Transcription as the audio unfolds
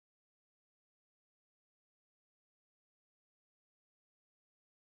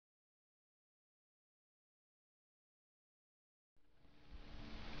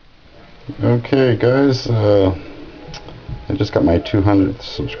Okay guys, I just got my 200th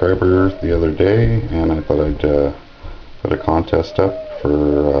subscriber the other day, and I thought I'd put a contest up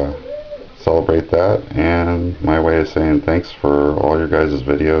for celebrate that, and my way of saying thanks for all your guys'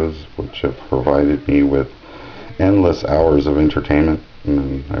 videos, which have provided me with endless hours of entertainment,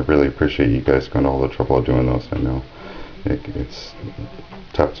 and I really appreciate you guys going to all the trouble of doing those. I know it's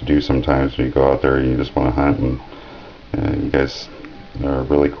tough to do sometimes when you go out there and you just want to hunt, and you guys are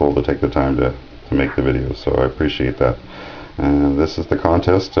really cool to take the time to make the videos, so I appreciate that. This is the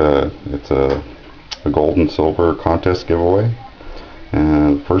contest. It's a gold and silver contest giveaway,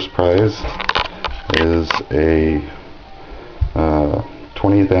 and first prize is a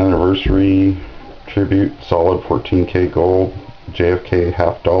 20th anniversary tribute solid 14K gold JFK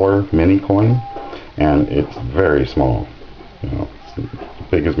 $half mini coin, and it's very small, it's as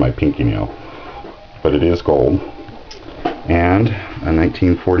big as my pinky nail, but it is gold. And a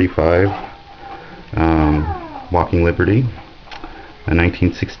 1945 Walking Liberty, a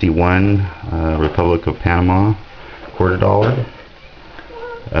 1961 Republic of Panama $quarter,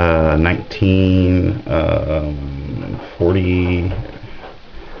 1940, I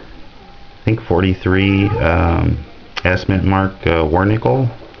think 43 S Mint Mark war nickel,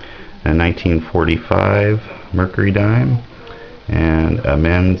 a 1945 Mercury dime, and a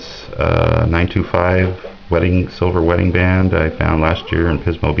men's 925 silver wedding band I found last year in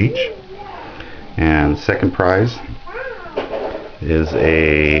Pismo Beach. And second prize is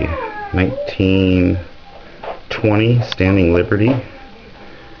a 1920 Standing Liberty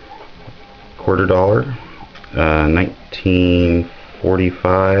 $quarter,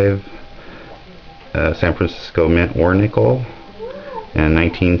 1945 San Francisco Mint war nickel, and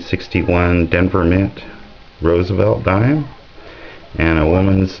 1961 Denver Mint Roosevelt dime, and a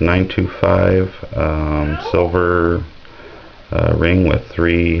woman's 925 silver ring with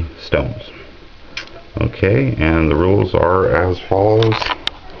 3 stones. Okay, and the rules are as follows.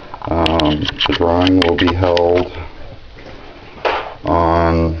 The drawing will be held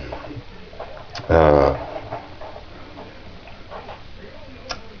on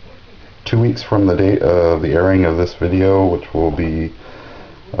two weeks from the date of the airing of this video, which will be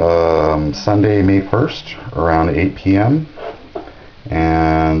Sunday, May 1st, around 8 p.m.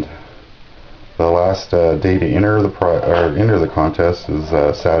 And the last day to enter the contest is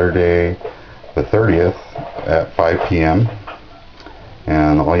Saturday the 30th at 5 p.m.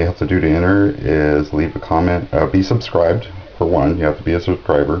 and all you have to do to enter is leave a comment, be subscribed. For one, you have to be a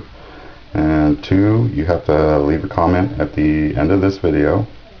subscriber, and 2, you have to leave a comment at the end of this video,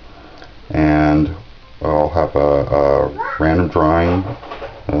 and I'll have a random drawing,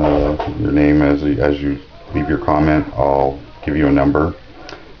 your name as you leave your comment. I'll give you a number,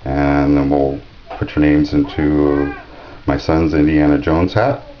 and then we'll put your names into my son's Indiana Jones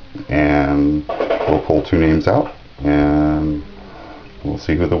hat, and we'll pull 2 names out, and we'll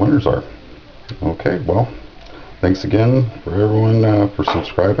see who the winners are. Okay, well, thanks again for everyone for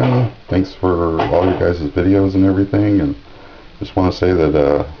subscribing. Thanks for all your guys' videos and everything, and just want to say that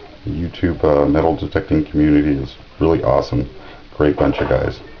the YouTube metal detecting community is really awesome. Great bunch of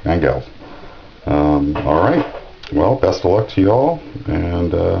guys and gals. Alright, well, best of luck to you all,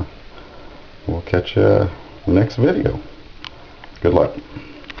 and we'll catch you in the next video. Good luck.